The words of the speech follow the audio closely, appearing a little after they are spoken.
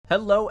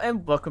Hello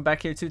and welcome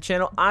back here to the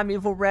channel. I'm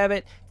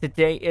EvlRabbit.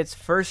 Today it's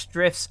first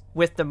drifts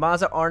with the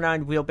MOZA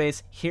R9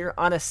 wheelbase here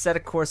on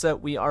Assetto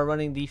Corsa. We are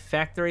running the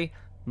factory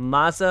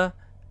MOZA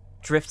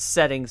drift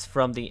settings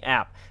from the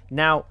app.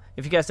 Now,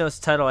 if you guys notice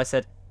the title, I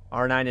said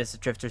R9 is the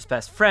drifter's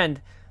best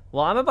friend.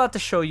 Well, I'm about to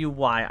show you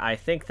why I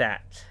think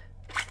that.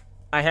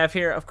 I have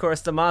here, of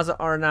course, the MOZA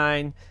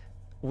R9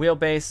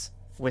 wheelbase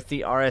with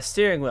the RS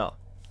steering wheel.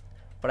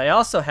 But I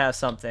also have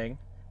something.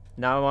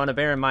 Now I want to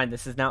bear in mind,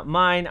 this is not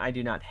mine. I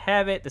do not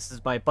have it. This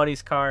is my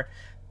buddy's car.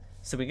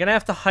 So we're going to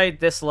have to hide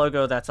this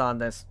logo that's on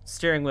this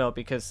steering wheel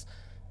because,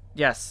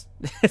 yes,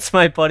 it's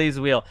my buddy's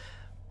wheel.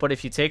 But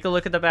if you take a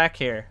look at the back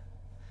here,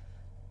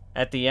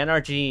 at the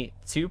NRG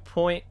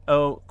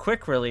 2.0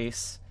 quick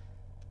release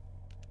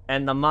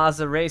and the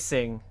MOZA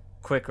Racing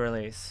quick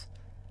release,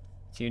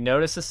 do you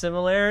notice a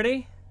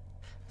similarity?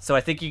 So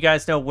I think you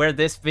guys know where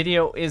this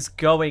video is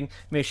going.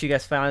 Make sure you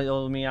guys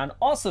follow me on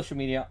all social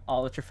media,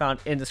 all that you're found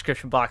in the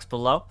description box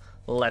below.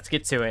 Let's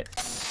get to it.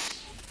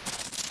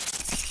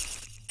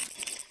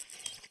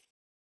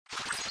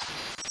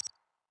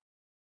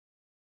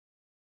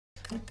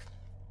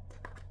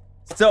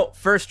 So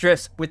first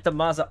drifts with the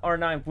MOZA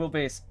R9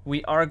 wheelbase.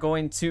 We are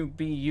going to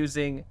be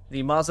using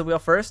the MOZA wheel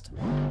first,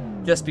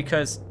 just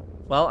because,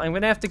 well, I'm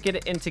going to have to get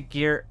it into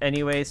gear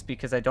anyways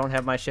because I don't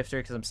have my shifter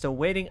because I'm still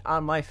waiting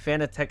on my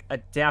Fanatec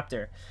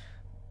adapter.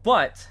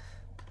 But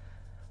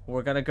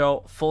we're going to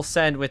go full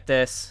send with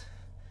this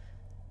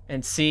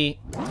and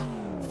see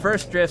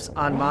first drifts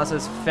on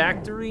MOZA's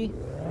factory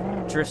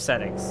drift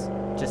settings.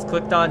 Just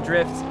clicked on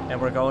drift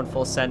and we're going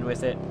full send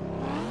with it.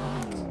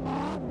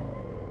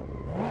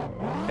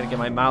 Gotta get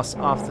my mouse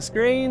off the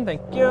screen.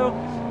 Thank you.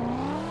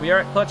 We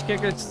are at clutch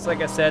kickers. Just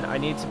like I said, I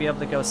need to be able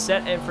to go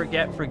set and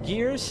forget for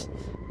gears.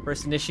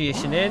 First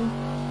initiation in,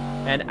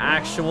 and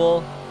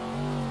actual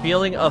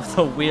feeling of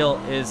the wheel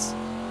is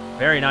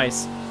very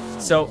nice.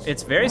 So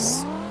it's very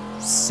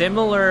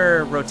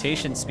similar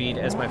rotation speed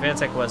as my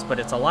Fanatec was, but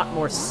it's a lot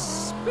more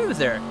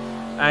smoother.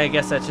 I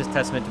guess that's just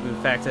testament to the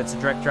fact that it's a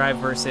direct drive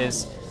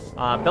versus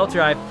belt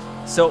drive.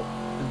 So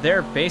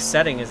their base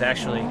setting is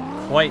actually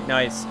quite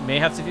nice. May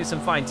have to do some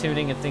fine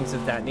tuning and things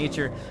of that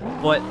nature,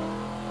 but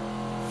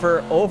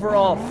for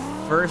overall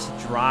first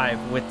drive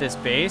with this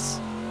base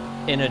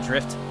in a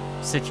drift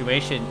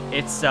situation,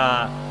 it's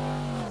I'm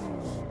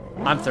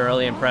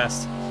thoroughly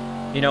impressed.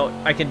 You know,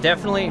 I can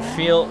definitely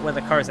feel when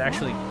the car is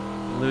actually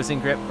losing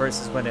grip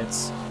versus when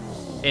it's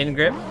in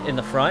grip in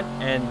the front,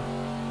 and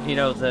you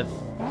know, the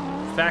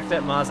fact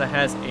that MOZA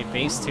has a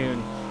base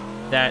tune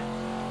that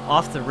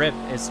off the rip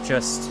is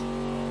just,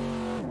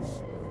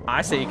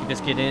 I say you can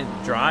just get in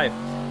and drive.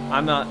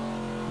 I'm not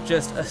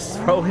just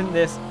throwing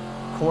this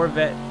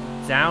Corvette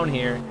down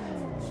here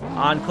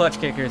on clutch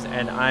kickers,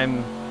 and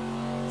I'm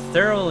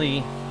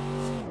thoroughly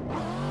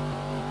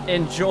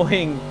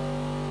enjoying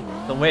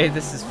the way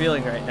this is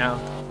feeling right now.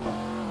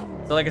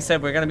 So like I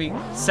said, we're going to be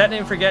setting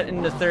and forgetting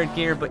into third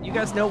gear, but you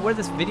guys know where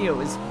this video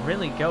is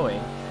really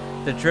going.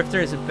 The drifter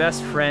is a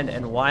best friend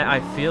and why I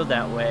feel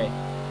that way.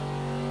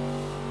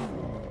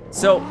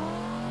 So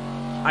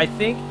I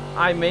think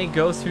I may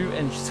go through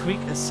and tweak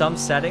some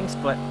settings,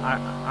 but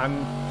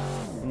I'm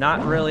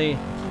not really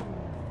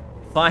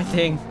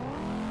finding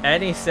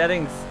any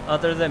settings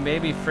other than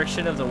maybe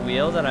friction of the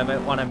wheel that I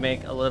might want to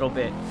make a little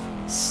bit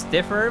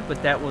stiffer,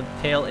 but that would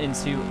tail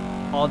into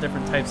all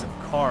different types of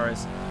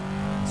cars.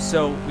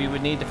 So we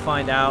would need to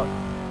find out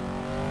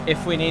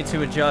if we need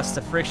to adjust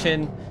the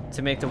friction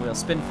to make the wheel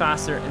spin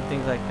faster and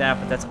things like that,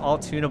 but that's all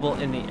tunable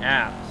in the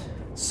app.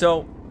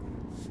 So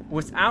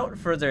without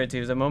further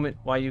ado, the moment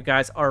why you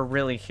guys are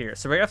really here.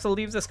 So we're gonna have to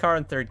leave this car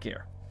in third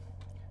gear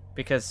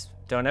because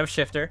don't have a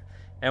shifter,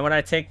 and when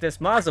I take this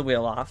MOZA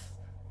wheel off,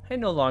 I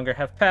no longer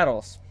have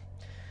paddles.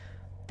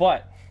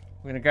 But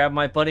we're gonna grab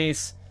my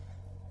buddy's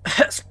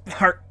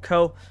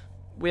Sparco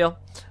wheel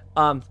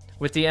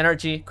with the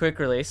NRG quick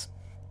release,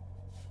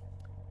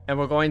 and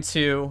we're going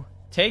to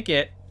take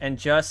it and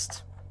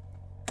just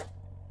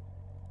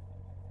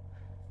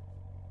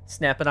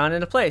snap it on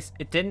into place.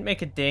 It didn't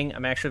make a ding.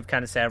 I'm actually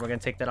kind of sad. We're gonna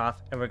take that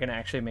off and we're gonna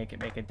actually make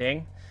it make a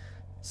ding.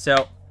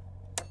 So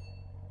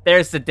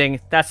there's the ding.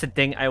 That's the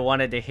ding I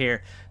wanted to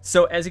hear.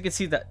 So as you can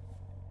see, the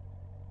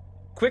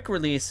quick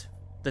release,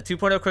 the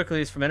 2.0 quick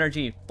release from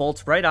NRG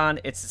bolts right on.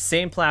 It's the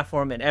same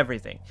platform and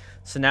everything.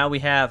 So now we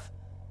have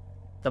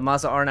the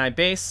MOZA R9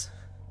 base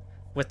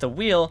with the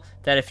wheel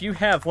that if you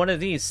have one of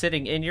these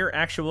sitting in your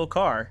actual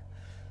car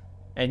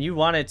and you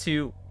wanted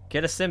to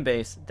get a sim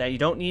base, that you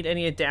don't need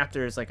any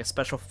adapters like a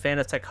special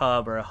Fanatec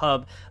hub or a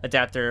hub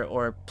adapter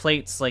or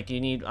plates like you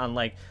need on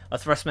like a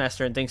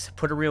Thrustmaster and things to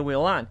put a real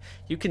wheel on.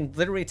 You can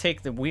literally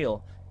take the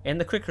wheel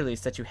and the quick release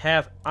that you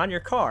have on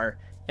your car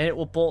and it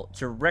will bolt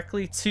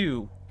directly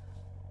to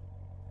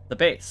the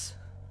base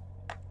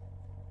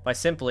by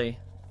simply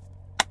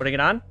putting it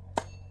on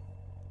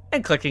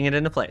and clicking it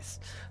into place.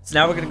 So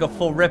now we're gonna go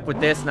full rip with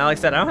this. Now like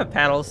I said, I don't have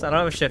paddles, I don't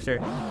have a shifter,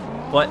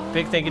 but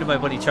big thank you to my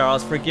buddy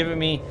Charles for giving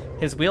me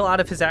his wheel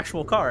out of his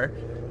actual car,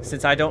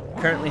 since I don't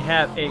currently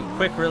have a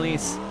quick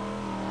release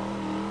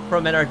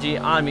from NRG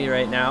on me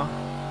right now.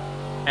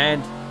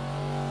 And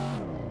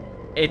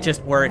it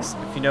just works.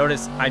 If you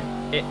notice,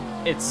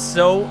 it's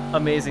so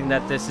amazing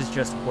that this is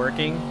just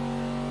working,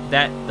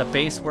 that the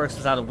base works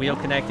without a wheel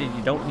connected.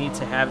 You don't need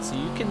to have it, so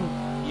you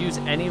can use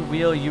any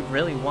wheel you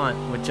really want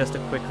with just a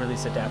quick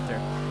release adapter.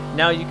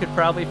 Now you could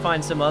probably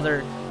find some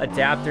other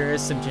adapters,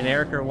 some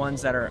genericer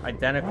ones that are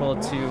identical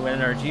to an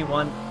NRG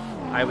one.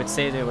 I would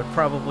say they would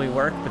probably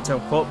work, but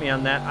don't quote me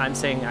on that. I'm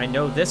saying I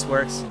know this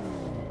works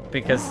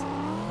because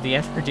the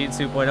NRG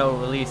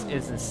 2.0 release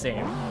is the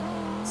same.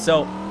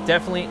 So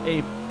definitely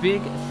a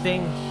big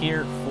thing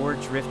here for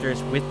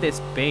drifters with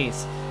this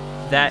base,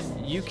 that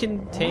you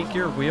can take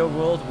your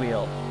real-world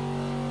wheel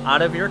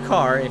out of your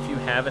car if you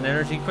have an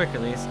NRG quick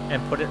release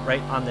and put it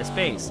right on this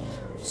base.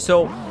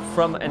 So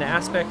from an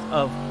aspect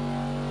of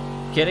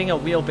getting a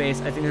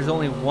wheelbase, I think there's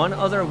only one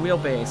other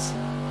wheelbase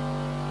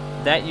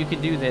that you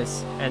could do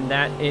this, and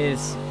that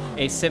is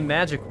a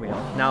SimMagic wheel.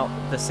 Now,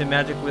 the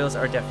SimMagic wheels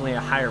are definitely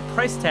a higher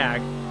price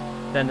tag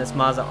than this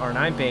MOZA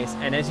R9 base,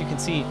 and as you can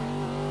see,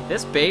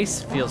 this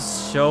base feels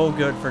so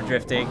good for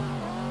drifting.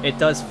 It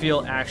does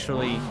feel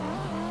actually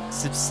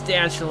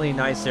substantially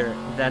nicer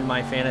than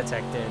my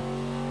Fanatec did.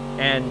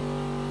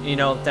 And, you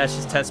know, that's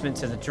just testament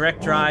to the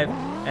direct drive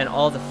and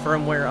all the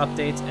firmware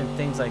updates and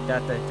things like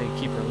that that they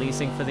keep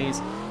releasing for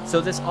these.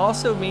 So this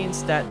also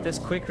means that this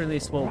quick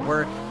release will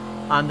work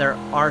on their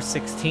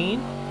R16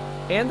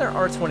 and their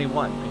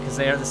R21 because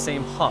they are the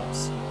same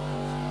hubs,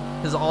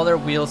 because all their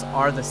wheels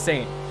are the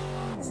same.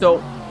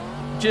 So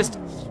just,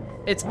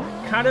 it's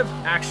kind of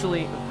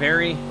actually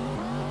very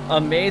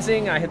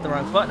amazing. I hit the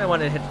wrong button. I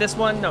wanted to hit this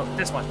one. No,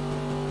 this one.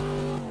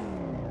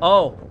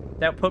 Oh,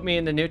 that put me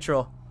into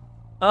neutral.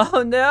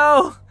 Oh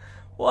no!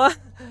 What?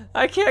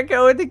 I can't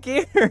go into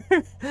gear.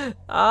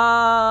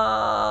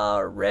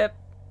 Ah, rip.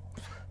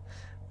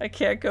 I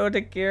can't go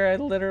into gear. I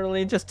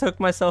literally just took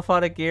myself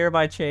out of gear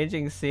by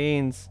changing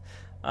scenes.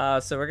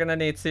 So we're gonna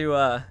need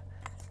to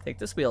take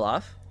this wheel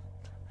off,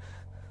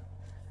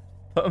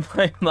 put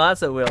my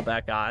MOZA wheel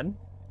back on,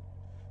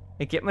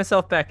 and get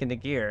myself back into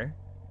gear.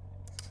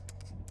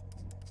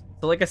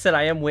 So like I said,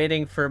 I am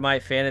waiting for my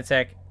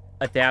Fanatec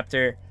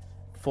adapter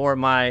for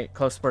my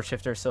Clubsport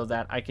Shifter so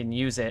that I can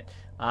use it.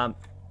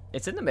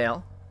 It's in the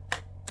mail.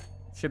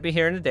 Should be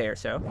here in a day or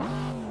so.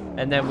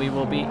 And then we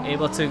will be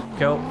able to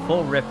go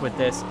full rip with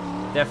this.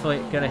 Definitely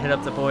gonna hit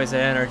up the boys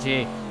at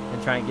NRG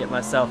and try and get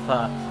myself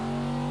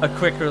a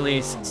quick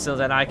release so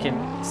that I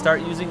can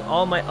start using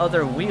all my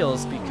other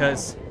wheels,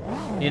 because,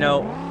 you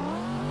know,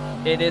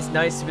 it is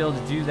nice to be able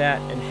to do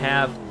that and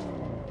have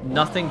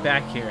nothing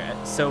back here.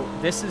 So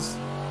this is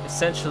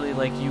essentially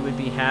like you would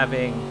be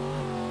having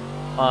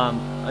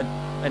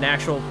an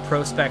actual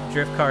Pro Spec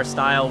drift car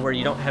style where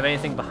you don't have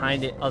anything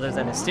behind it other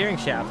than a steering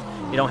shaft.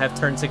 You don't have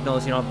turn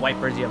signals, you don't have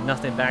wipers, you have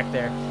nothing back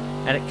there.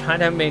 And it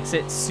kind of makes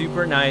it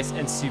super nice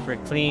and super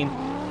clean.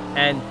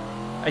 And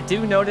I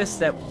do notice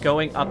that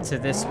going up to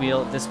this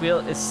wheel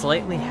is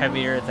slightly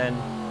heavier than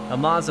a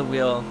MOZA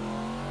wheel,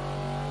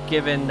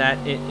 given that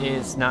it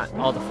is not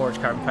all the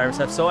forged carbon fiber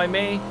stuff. So I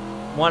may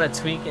want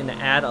to tweak and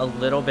add a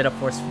little bit of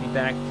force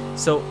feedback.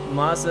 So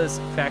MOZA's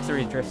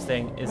factory drift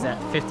thing is at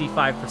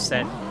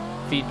 55%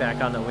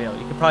 feedback on the wheel.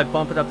 You could probably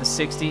bump it up to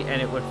 60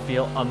 and it would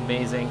feel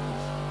amazing.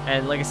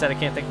 And like I said, I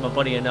can't thank my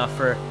buddy enough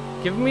for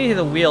giving me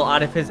the wheel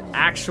out of his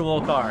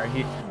actual car.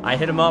 I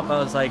hit him up, I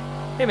was like,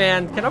 hey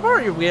man, can I borrow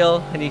your wheel?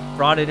 And he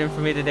brought it in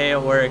for me today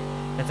at work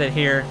and said,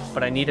 here,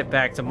 but I need it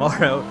back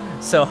tomorrow.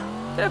 So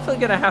definitely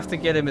gonna have to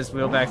get him his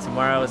wheel back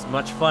tomorrow, as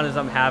much fun as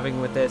I'm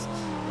having with this.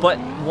 But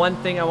one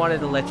thing I wanted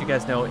to let you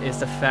guys know is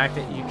the fact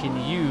that you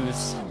can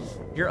use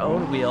your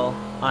own wheel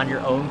on your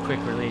own quick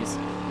release,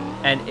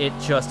 and it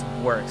just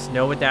works.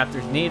 No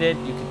adapters needed.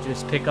 You can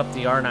just pick up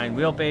the R9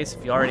 wheelbase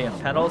if you already have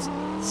pedals,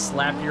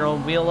 slap your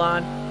own wheel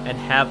on, and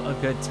have a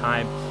good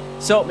time.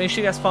 So make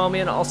sure you guys follow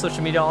me on all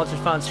social media. All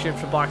just found in the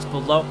description box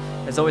below.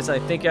 As always, I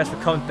thank you guys for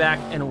coming back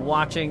and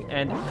watching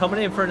and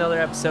coming in for another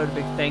episode. A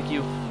big thank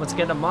you once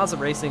again to MOZA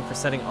Racing for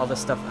setting all this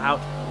stuff out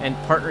and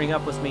partnering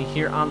up with me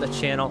here on the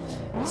channel.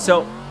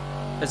 So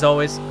as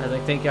always, I'd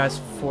like to thank you guys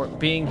for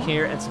being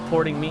here and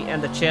supporting me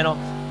and the channel.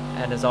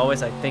 And as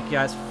always, I thank you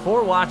guys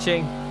for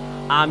watching.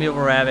 I'm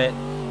EvlRabbit.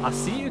 I'll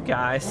see you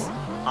guys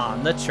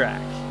on the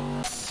track.